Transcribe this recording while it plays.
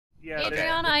Yeah,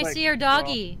 Adriana, I see your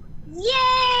doggy.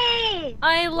 Yay!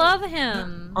 I love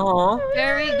him. Aww.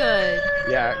 Very good.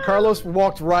 Yeah, Carlos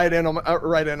walked right in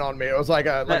on me. It was like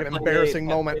an embarrassing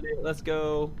moment. Let's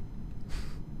go.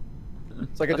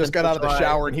 It's like I just got out of the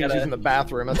shower and he was using the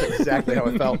bathroom. That's exactly how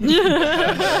it felt.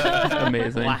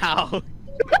 Amazing. Wow.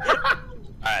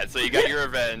 Alright, so you got your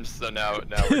revenge, so now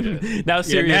we're good. Now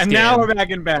serious game. Now we're back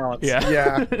in balance. Yeah.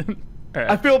 Yeah. Right.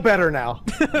 I feel better now.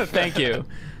 Thank you.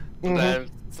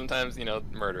 Sometimes, you know,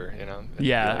 murder, you know?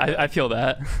 Yeah, I feel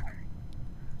that.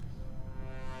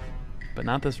 But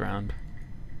not this round.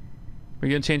 We're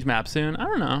gonna change map soon? I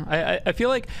don't know. I feel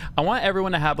like I want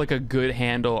everyone to have like a good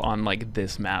handle on like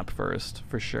this map first,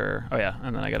 for sure. Oh yeah,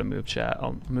 and then I gotta move chat.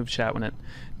 I'll move chat when it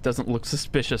doesn't look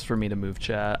suspicious for me to move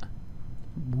chat.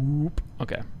 Whoop.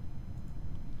 Okay.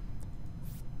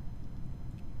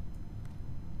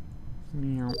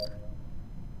 Meow.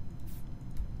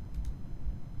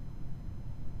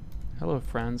 Hello,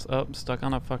 friends. Oh, stuck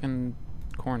on a fucking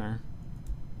corner.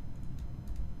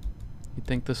 You'd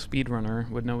think the speedrunner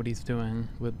would know what he's doing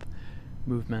with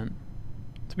movement.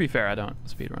 To be fair, I don't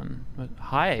speedrun. But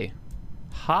hi.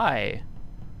 Hi.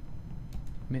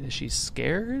 I mean, is she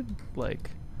scared?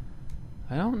 Like,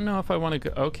 I don't know if I want to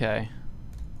go. Okay.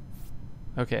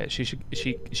 Okay, she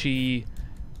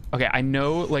okay, I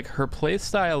know like her play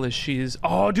style is she's,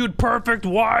 oh dude, perfect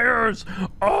wires.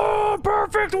 Oh,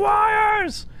 perfect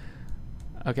wires.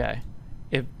 Okay.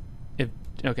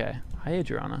 Okay. Hi,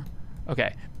 Adriana.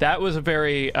 Okay, that was a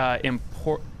very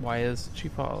important. Why is she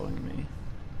following me?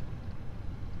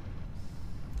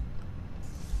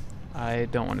 I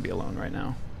don't want to be alone right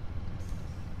now.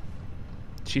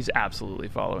 She's absolutely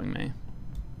following me.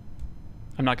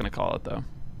 I'm not gonna call it though.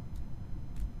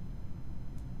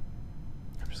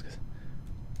 I'm just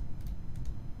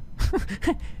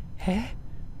gonna. Huh?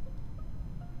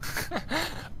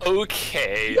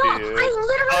 Okay, No, dude. I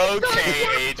literally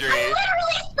okay, Adri.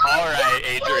 Alright,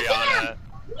 Adriana.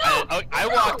 I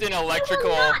walked in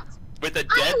electrical with a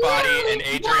dead body and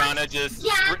Adriana just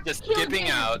skipping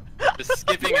out. Just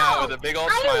skipping out with a big old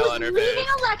smile on her face. I was leaving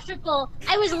electrical.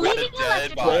 I was leaving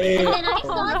electrical. And then I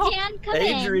saw Dan come in.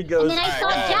 And then I saw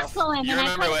Jack go in. You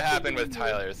remember what happened with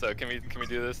Tyler, so can we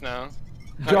do this now?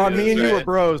 John, me and you were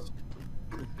bros.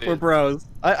 Dude. We're bros.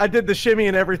 I did the shimmy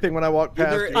and everything when I walked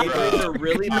past. Adrian's a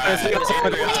really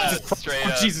Straight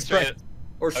up. Jesus Christ.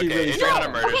 Or she Okay, really Adriana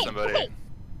murdered somebody. Okay.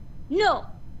 No.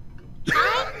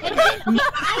 I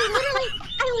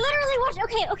literally watched.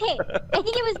 Okay. I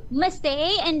think it was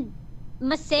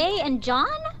Masae and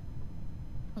John.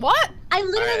 What? I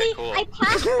literally, cool. I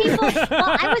passed people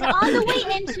while I was on the way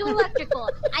into electrical.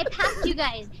 I passed you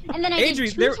guys, and then I did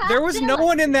Adri, two there was no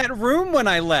one in that room when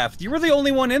I left. You were the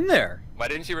only one in there. Why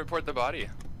didn't you report the body? You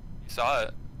saw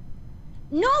it.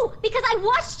 No, because I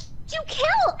watched you kill.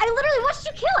 I literally watched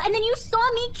you kill, and then you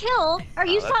saw me kill, or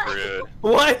you saw. That's rude.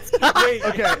 What? Wait,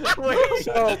 Okay. wait.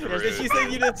 That's Did she rude. say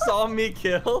you just saw me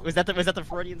kill? Was that the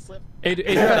Freudian slip? Wait.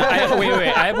 I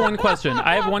have one question.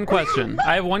 I have one question.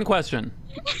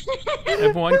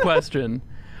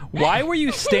 Why were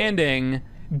you standing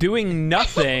doing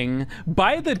nothing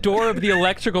by the door of the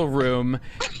electrical room,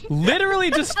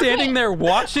 literally just standing there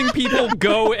watching people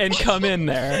go and come in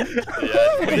there?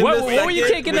 Yeah. What were you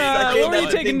taking? What were you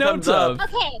taking notes of?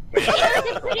 Okay, it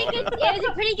was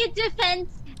a pretty good defense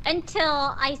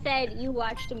until I said you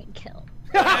watched me kill.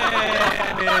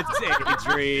 And it's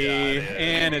Adri.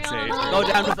 And it's Adri. Go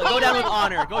down with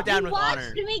honor. Go down with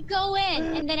honor. You watched me go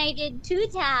in, and then I did 2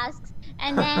 tasks,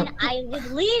 and then I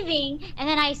was leaving, and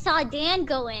then I saw Dan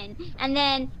go in, and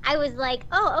then I was like,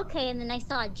 oh, okay, and then I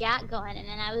saw Jack go in, and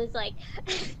then I was like...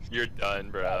 You're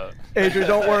done, bro. Adrian,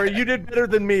 don't worry. You did better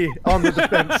than me on the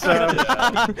defense.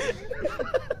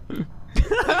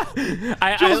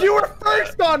 Jules, you were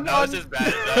first on. That was just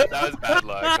bad. That was bad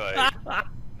luck. Like,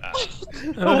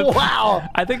 Wow.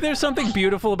 I think there's something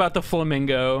beautiful about the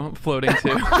flamingo floating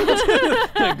too.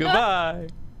 Goodbye.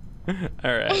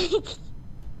 All right.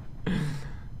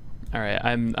 All right.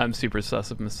 I'm super sus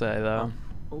of Masae though.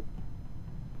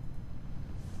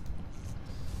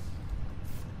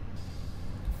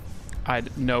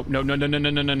 No,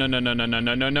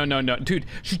 dude,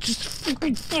 she's just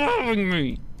fucking following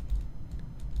me.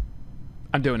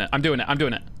 I'm doing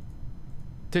it.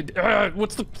 Dude,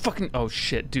 what's the fucking? Oh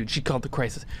shit, dude, she called the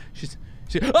crisis. She.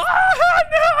 Oh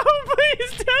no!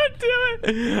 Please don't do it!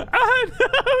 No!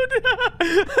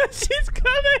 She's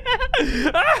coming!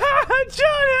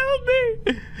 John, help me!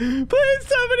 Please,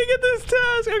 somebody get this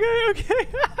task. Okay.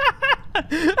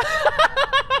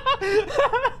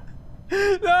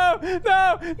 No!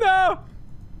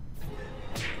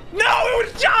 No! It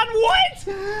was John. What?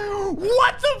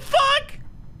 What the fuck?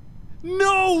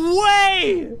 No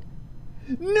way!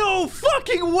 No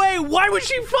fucking way! Why was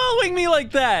she following me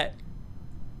like that?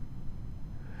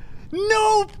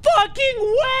 No fucking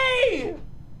way!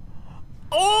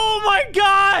 Oh my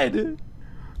god!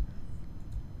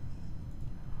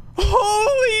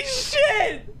 Holy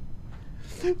shit!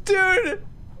 Dude!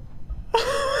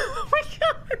 Oh my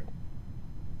god!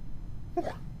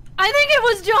 I think it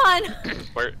was John.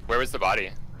 Where was the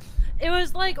body? It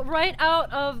was like right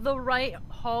out of the right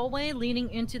hallway leading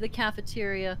into the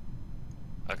cafeteria.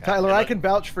 Okay. Tyler, I can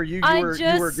vouch for you. You were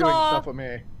doing stuff with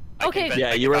me. Okay.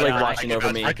 Yeah, you were like watching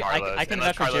over me. I can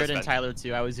vouch for Jared and Tyler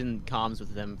too. I was in comms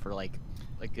with them for like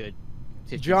a good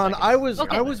 15 John, seconds.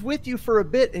 I was with you for a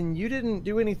bit, and you didn't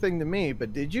do anything to me.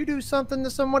 But did you do something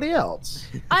to somebody else?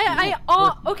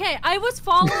 Okay. I was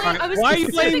following. I was Why are you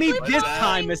blaming me specifically this following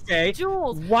time, Masae?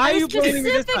 Jules. Why are you blaming me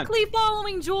this time? I was specifically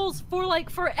following Jules for like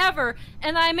forever,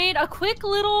 and I made a quick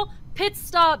little pit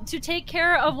stop to take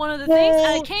care of one of the things, and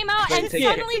I came out, and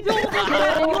suddenly Jules was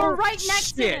there, and you were right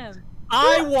next to him.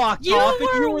 I walked off, and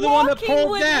you were the one that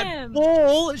pulled that.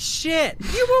 Bullshit.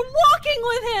 You were walking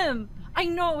with him. I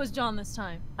know it was John this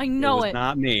time. I know it.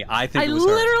 Not me. I think I it was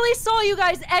her. literally saw you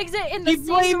guys exit in the same direction. You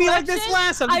blamed me like this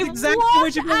last time. That's exactly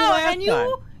what you did last and time.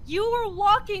 you were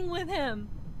walking with him.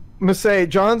 Masae,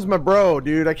 John's my bro,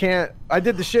 dude. I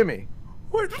did the shimmy.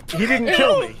 He didn't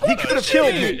kill me. He could have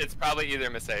killed me. It's probably either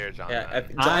Masae or John. Yeah,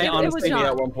 I honestly me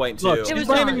at one point too. Look, she's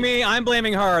blaming me. I'm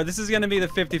blaming her. This is going to be the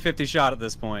 50-50 shot at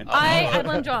this point. I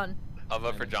blame John. I'll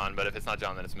vote for John, but if it's not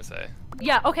John, then it's Masae.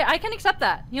 Yeah, okay, I can accept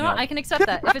that. You know what? I can accept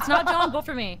that. If it's not John, vote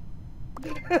for me.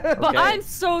 But I'm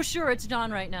so sure it's John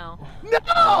right now.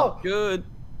 No! Good.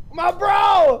 My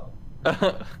bro!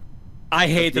 I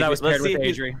hate that I was paired with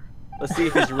Adri. Let's see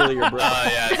if he's really your bro.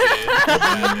 Yeah,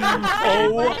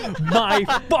 Oh my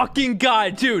fucking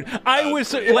god, dude! I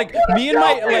was like, me and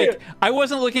my like, I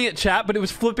wasn't looking at chat, but it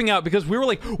was flipping out because we were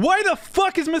like, "Why the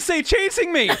fuck is Masae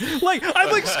chasing me?" Like,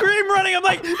 I'm like scream running. I'm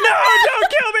like, "No, don't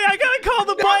kill me! I gotta call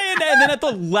the button!" And then at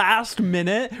the last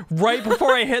minute, right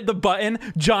before I hit the button,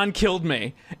 John killed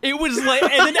me. It was like,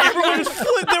 and then everyone was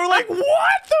flipped. They were like,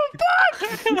 "What the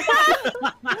fuck?"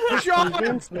 John,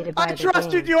 I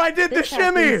trusted you. I did the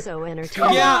shimmy. So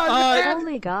entertaining. Yeah, oh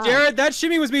my god. Jared, that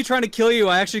shimmy was me trying to kill you.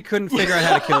 I actually couldn't figure out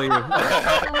how to kill you.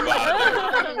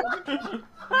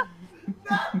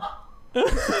 Sorry,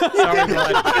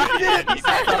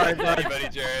 bud. Anybody,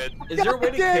 Jared. Is there a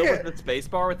way to kill with the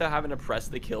spacebar without having to press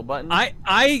the kill button? I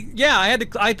had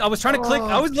to. I was trying to click.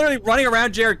 I was literally running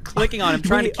around Jared, clicking on him,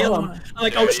 trying to kill him. I'm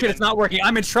like, oh shit, it's not working.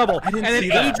 I'm in trouble. And then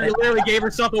Adrian literally gave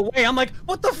herself away. I'm like,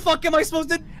 what the fuck am I supposed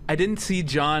to? I didn't see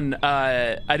John.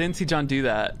 I didn't see John do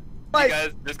that.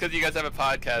 Just because you guys have a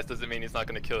podcast doesn't mean he's not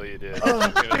gonna kill you, dude.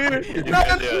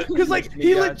 Because like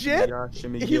he legit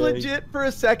for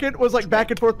a second was like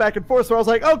back and forth. So I was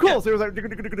like, oh cool. So it was like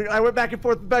I went back and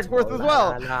forth as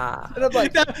well. And I'm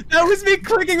like, that was me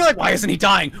clicking like, why isn't he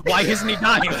dying? Why isn't he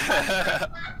dying? I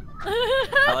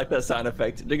like that sound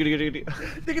effect.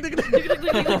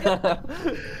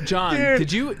 John, Dude.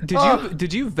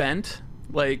 did you vent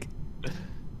like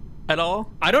at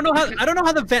all? I don't know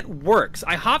how the vent works.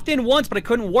 I hopped in once, but I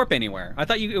couldn't warp anywhere. I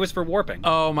thought it was for warping.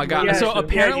 Oh my god! Yeah, so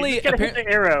apparently, hit the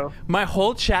arrow. My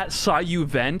whole chat saw you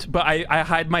vent, but I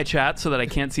hide my chat so that I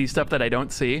can't see stuff that I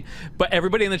don't see. But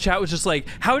everybody in the chat was just like,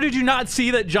 "How did you not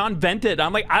see that John vented?"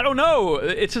 I'm like, I don't know.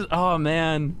 It's just, oh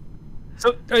man.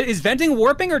 So is venting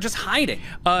warping or just hiding?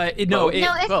 No,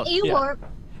 if you warp.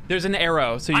 There's an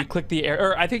arrow, so you click the arrow.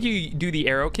 Or I think you do the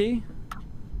arrow key.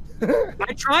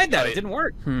 I tried that. It didn't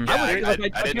work. I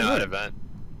didn't know how to vent.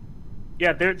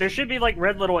 Yeah, there should be like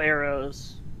red little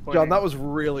arrows. John, that was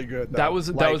really good. Though. That was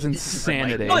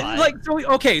insanity. So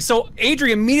Adri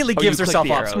immediately gives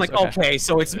herself up. So I'm like, okay,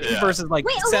 so it's me versus like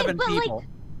Wait, 7 people.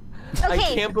 Like, I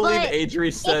can't believe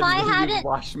Adri said you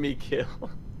watched me kill.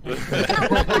 He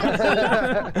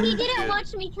didn't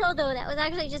watch me kill though. That was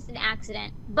actually just an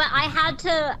accident. But I had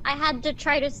to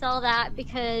try to sell that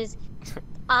because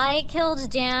I killed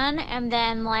Dan and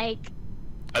then like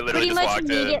I literally pretty just much walked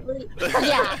immediately.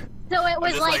 Yeah. So it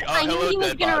was like, oh, I knew he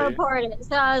was gonna body. report it.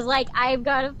 So I was like, I've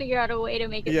got to figure out a way to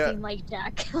make it seem like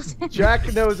Jack killed him.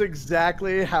 Jack knows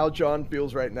exactly how John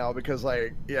feels right now because,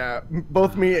 like, yeah,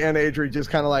 both me and Adri just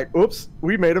kind of like, oops,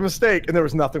 we made a mistake, and there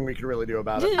was nothing we could really do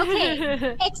about it.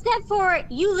 Okay, except for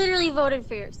you literally voted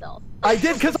for yourself. I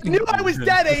did because I knew I was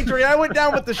dead, Adri. I went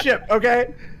down with the ship,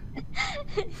 okay?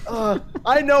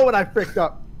 I know when I fricked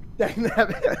up.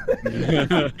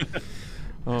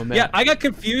 Oh man. Yeah, I got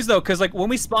confused though, because like when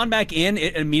we spawned back in,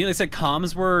 it immediately said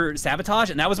comms were sabotaged,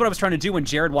 and that was what I was trying to do when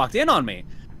Jared walked in on me.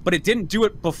 But it didn't do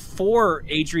it before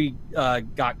Adri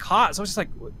got caught, so I was just like,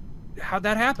 how'd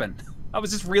that happen? I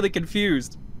was just really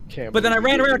confused. But then I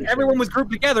ran around, everyone was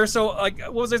grouped together, so like,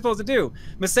 what was I supposed to do?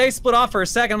 Masae split off for a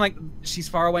second, I'm like, she's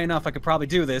far away enough, I could probably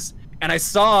do this. And I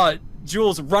saw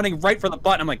Jules running right for the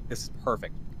button, I'm like, this is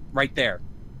perfect. Right there.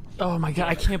 Oh my god,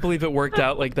 I can't believe it worked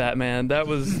out like that, man. That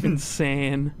was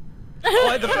insane.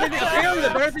 Well, the funny thing, apparently the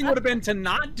better thing would have been to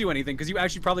not do anything, because you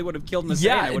actually probably would have killed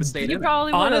Masae and I would have stayed in.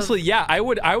 Honestly, yeah, I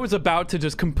was about to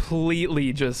just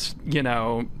completely just, you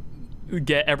know,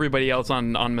 get everybody else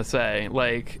on Masae.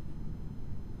 Like,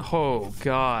 oh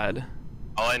god.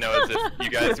 All I know is if you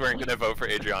guys weren't gonna vote for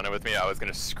Adriana with me, I was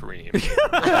gonna scream. I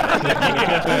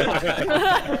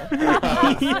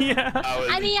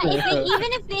mean,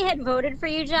 even if they had voted for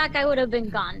you, Jack, I would have been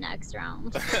gone next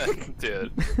round.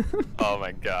 Dude. Oh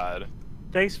my god.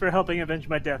 Thanks for helping avenge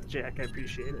my death, Jack. I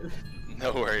appreciate it.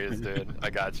 No worries, dude. I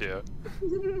got you.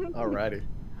 Alrighty.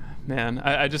 Man,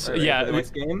 I just Right, yeah.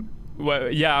 Next game.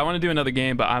 Well, yeah, I want to do another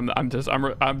game, but I'm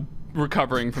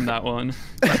recovering from that one.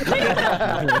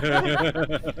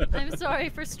 I'm sorry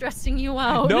for stressing you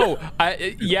out. No,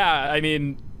 yeah, I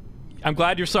mean, I'm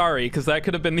glad you're sorry, because that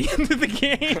could have been the end of the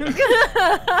game.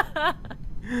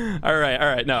 all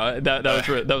right. No,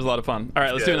 that was a lot of fun. All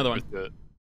right, let's do another one.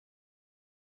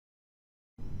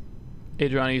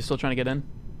 Adriana, are you still trying to get in?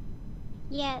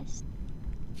 Yes.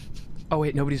 Oh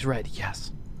wait, nobody's red.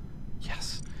 Yes.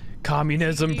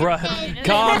 Communism, bruh.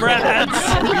 Comrades!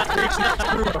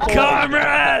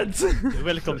 Comrades!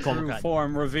 Welcome, comrade.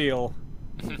 Form reveal.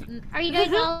 Are you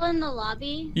guys all in the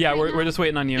lobby? Yeah, we're just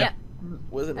waiting on you. Yeah.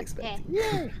 Wasn't expecting.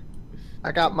 Yeah.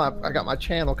 I got my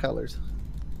channel colors.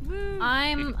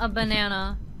 I'm a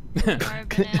banana. Epic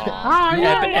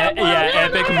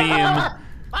meme.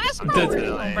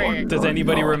 Does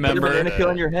anybody remember? Banana peel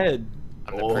on your head.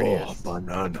 I'm the prettiest.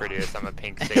 Banana. The prettiest. I'm a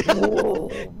pink satin. Pink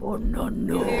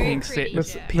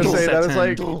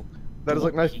Masae, that is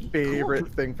like my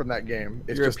favorite thing from that game.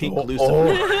 It's You're just a pink Lucifer.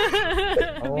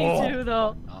 Me too,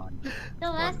 though. The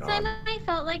last time I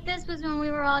felt like this was when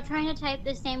we were all trying to type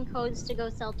the same codes to go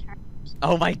sell terms.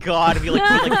 Oh my god, be like,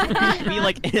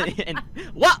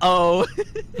 whoa!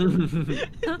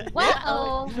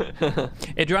 Whoa!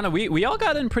 Adriana, we all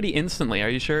got in pretty instantly. Are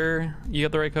you sure you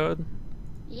got the right code?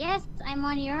 Yes, I'm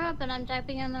on Europe and I'm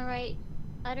typing in the right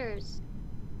letters.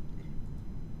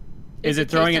 Is it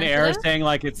throwing an error saying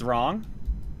like it's wrong?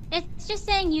 It's just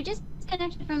saying you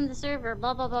disconnected from the server,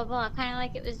 blah blah blah blah, kind of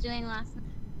like it was doing last night.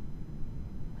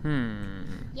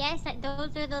 Yes,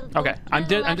 those are the. Okay,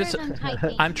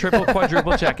 I'm triple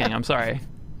quadruple checking. I'm sorry.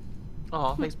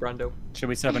 Oh, thanks, Brando. Should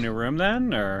we set up a new room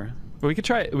then, or we could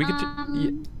try? We could.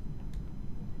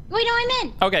 Wait, no, I'm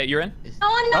in. Okay, you're in.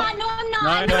 Oh, I'm not. No, I'm not.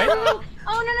 I'm in a room.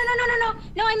 Oh no.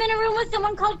 No, I'm in a room with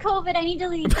someone called COVID. I need to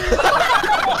leave.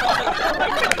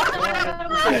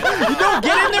 No,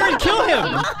 get in there and kill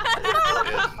him.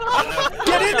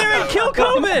 Get in there and kill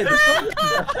COVID.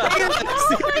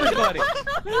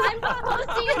 I'm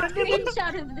posting a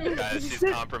screenshot of this. Guys, she's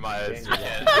compromised. We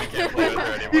can't play with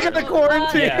her anymore. You got the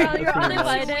quarantine. Yeah, you're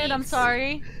uninvited. I'm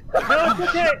sorry. No, it's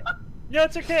okay. No,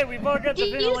 it's okay. We've all got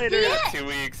the ventilator. 2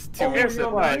 weeks. 2 weeks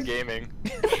of bad gaming.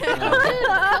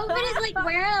 COVID is like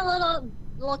wearing a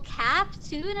little cap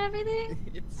too and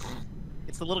everything.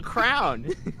 It's a little crown.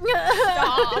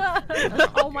 Stop.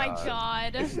 Oh my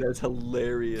god. That's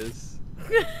hilarious.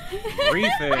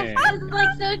 briefing? I was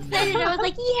like so excited. I was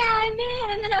like, yeah, I'm in.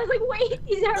 And then I was like, wait,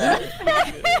 these are.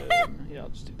 Yeah, I'll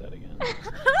just do that again.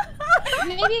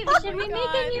 Maybe should we make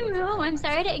a new room? I'm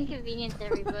sorry to inconvenience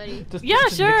everybody. Yeah,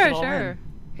 sure.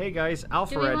 Hey guys,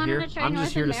 Alphared here. I'm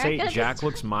just here to say Jack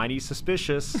looks mighty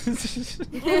suspicious.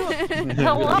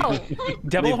 Hello.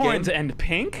 Devil horns and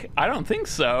pink? I don't think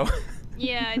so.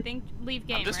 Yeah, I think leave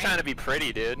game. I'm just trying to be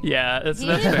pretty, dude. Yeah, that's He's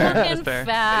fair. That's looking fair.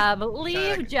 fab.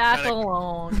 Leave Jack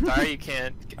alone. Sorry, you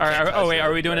can't. All right. Oh wait,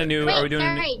 are we doing a new? Wait, Are we doing?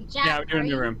 sorry, Jack, Yeah, we're doing a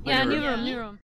new room. Yeah, new room.